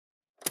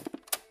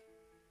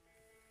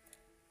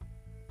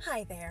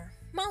Hi there,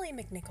 Molly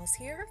McNichols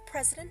here,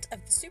 president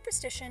of the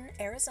Superstition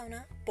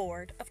Arizona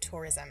Board of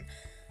Tourism.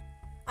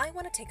 I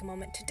want to take a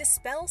moment to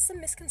dispel some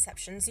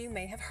misconceptions you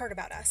may have heard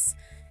about us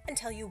and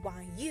tell you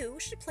why you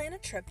should plan a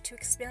trip to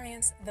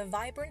experience the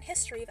vibrant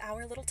history of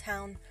our little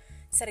town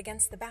set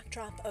against the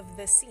backdrop of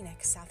the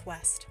scenic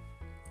Southwest.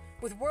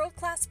 With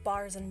world-class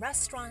bars and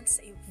restaurants,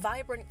 a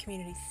vibrant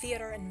community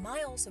theater, and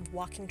miles of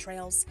walking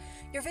trails,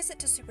 your visit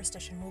to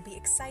Superstition will be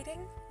exciting,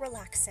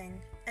 relaxing,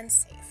 and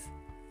safe.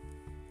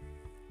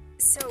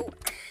 So,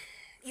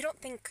 you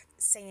don't think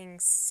saying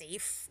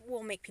safe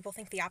will make people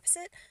think the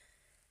opposite?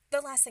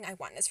 The last thing I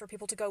want is for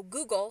people to go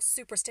Google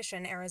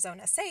Superstition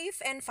Arizona Safe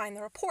and find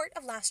the report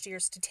of last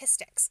year's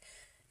statistics.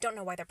 Don't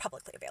know why they're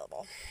publicly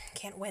available.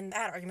 Can't win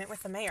that argument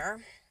with the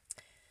mayor.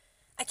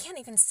 I can't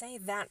even say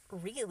that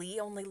really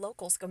only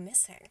locals go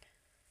missing.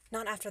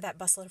 Not after that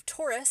busload of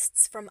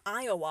tourists from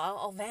Iowa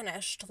all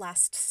vanished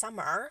last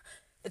summer.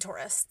 The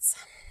tourists,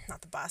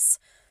 not the bus.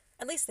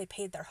 At least they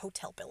paid their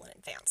hotel bill in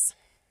advance.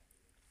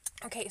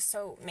 Okay,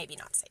 so maybe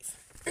not safe.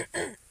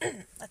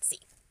 Let's see.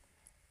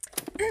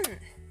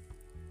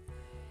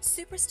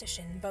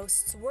 Superstition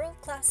boasts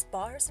world-class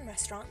bars and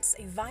restaurants,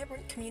 a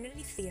vibrant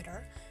community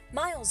theater,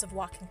 miles of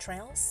walking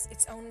trails,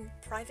 its own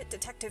private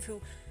detective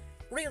who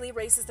really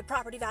raises the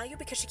property value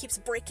because she keeps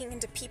breaking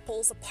into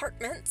people's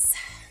apartments.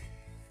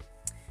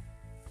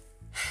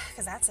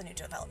 Because that's a new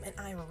development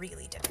I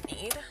really didn't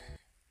need.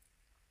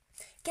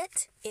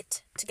 Get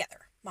it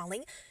together,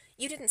 Molly.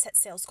 You didn't set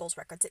sales goals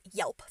records at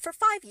Yelp for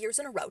 5 years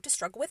in a row to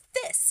struggle with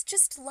this.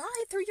 Just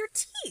lie through your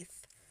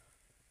teeth.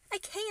 I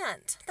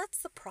can't. That's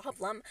the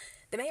problem.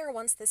 The mayor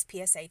wants this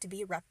PSA to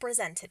be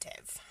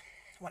representative,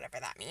 whatever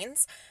that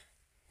means.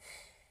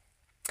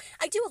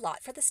 I do a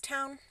lot for this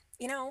town,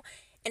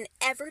 and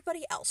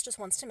everybody else just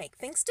wants to make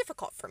things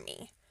difficult for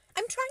me.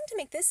 I'm trying to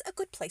make this a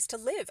good place to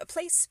live, a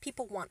place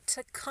people want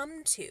to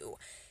come to.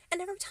 And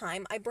every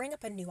time I bring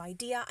up a new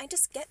idea, I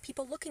just get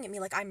people looking at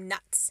me like I'm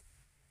nuts.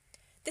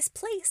 This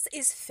place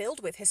is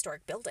filled with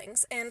historic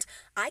buildings, and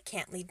I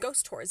can't lead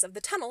ghost tours of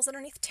the tunnels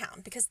underneath town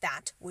because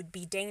that would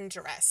be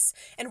dangerous.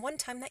 And one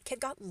time that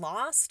kid got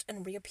lost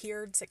and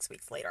reappeared 6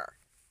 weeks later.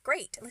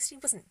 Great, at least he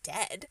wasn't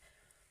dead.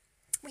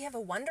 We have a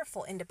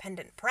wonderful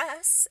independent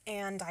press,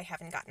 and I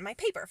haven't gotten my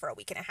paper for a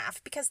week and a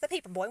half because the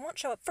paperboy won't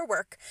show up for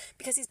work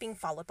because he's being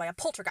followed by a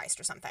poltergeist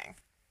or something.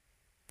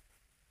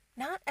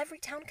 Not every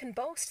town can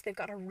boast they've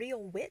got a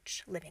real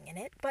witch living in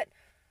it, but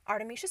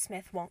Artemisia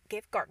Smith won't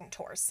give garden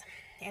tours.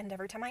 And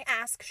every time I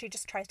ask, she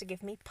just tries to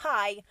give me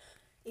pie,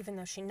 even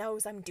though she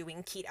knows I'm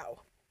doing keto.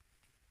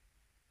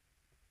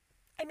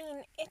 I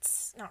mean,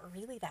 it's not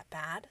really that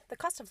bad. The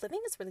cost of living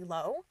is really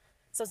low,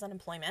 so is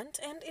unemployment,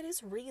 and it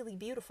is really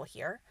beautiful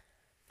here.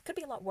 Could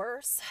be a lot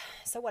worse.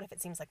 So what if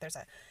it seems like there's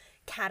a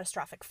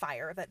catastrophic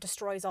fire that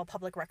destroys all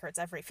public records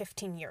every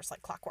 15 years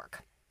like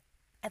clockwork?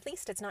 At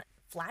least it's not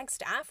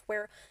Flagstaff,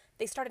 where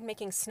they started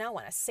making snow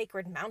on a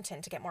sacred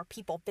mountain to get more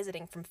people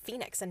visiting from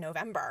Phoenix in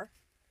November.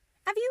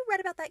 Have you read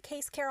about that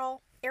case,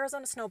 Carol?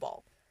 Arizona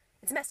Snowball.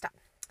 It's messed up,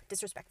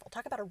 disrespectful.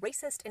 Talk about a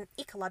racist and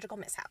ecological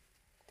mishap.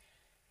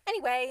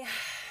 Anyway,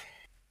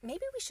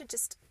 maybe we should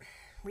just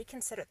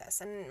reconsider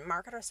this and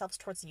market ourselves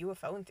towards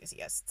UFO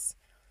enthusiasts.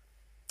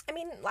 I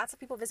mean, lots of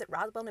people visit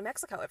Roswell, New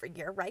Mexico every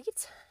year,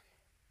 right?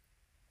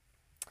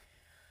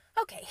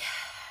 Okay,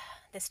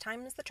 this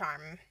time is the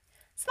charm.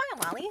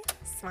 Smile, Molly.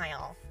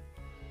 Smile.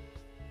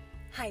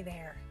 Hi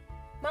there.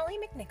 Molly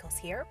McNichols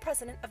here,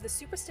 president of the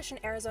Superstition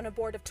Arizona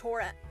Board of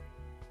Tourism.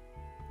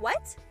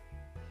 What?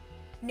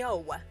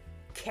 No,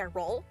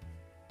 Carol.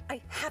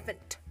 I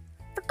haven't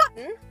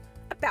forgotten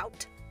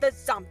about the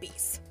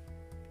zombies.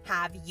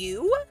 Have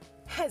you?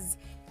 Has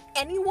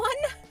anyone?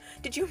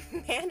 Did you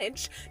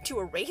manage to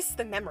erase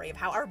the memory of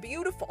how our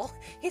beautiful,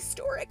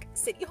 historic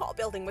City Hall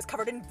building was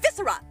covered in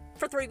viscera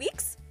for 3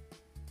 weeks?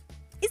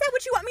 Is that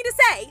what you want me to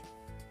say?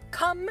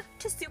 Come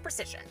to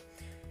Superstition.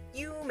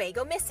 You may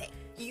go missing.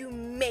 You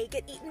may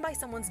get eaten by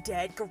someone's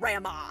dead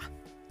grandma.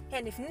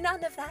 And if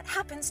none of that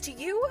happens to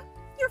you,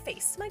 your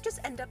face might just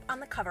end up on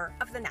the cover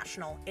of the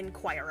National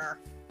Enquirer.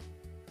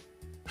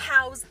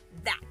 How's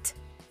that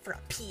for a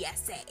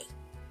PSA?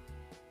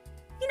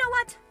 You know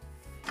what?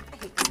 I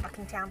hate this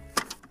fucking town.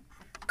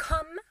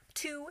 Come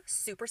to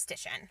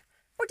Superstition.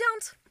 Or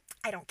don't.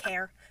 I don't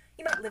care.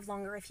 You might live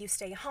longer if you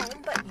stay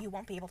home, but you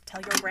won't be able to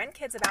tell your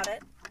grandkids about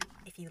it.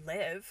 If you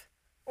live.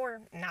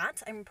 Or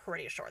not. I'm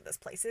pretty sure this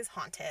place is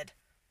haunted.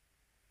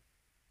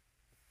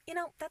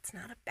 That's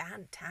not a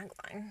bad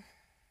tagline.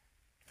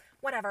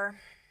 Whatever.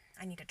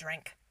 I need a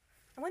drink.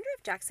 I wonder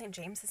if Jack St.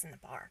 James is in the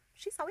bar.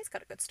 She's always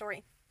got a good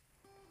story.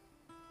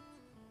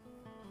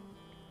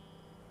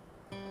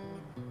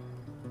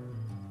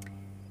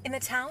 In the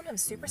town of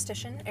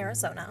Superstition,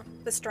 Arizona,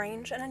 the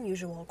strange and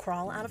unusual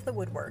crawl out of the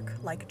woodwork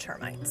like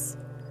termites.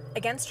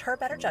 Against her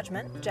better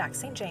judgment, Jack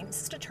St.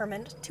 James is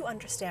determined to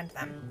understand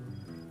them.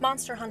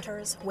 Monster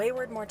hunters,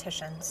 wayward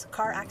morticians,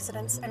 car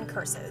accidents, and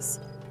curses.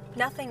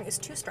 Nothing is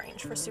too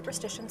strange for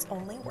Superstition's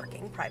only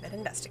working private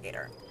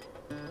investigator.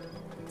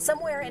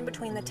 Somewhere in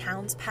between the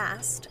town's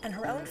past and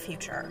her own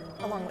future,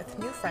 along with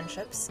new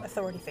friendships,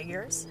 authority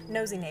figures,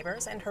 nosy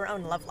neighbors, and her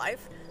own love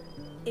life,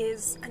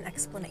 is an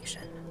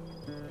explanation.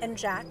 And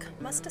Jack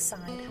must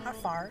decide how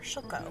far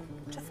she'll go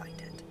to find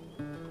it.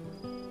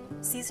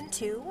 Season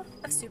 2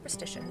 of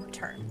Superstition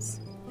returns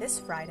this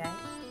Friday,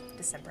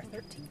 December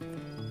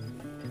 13th.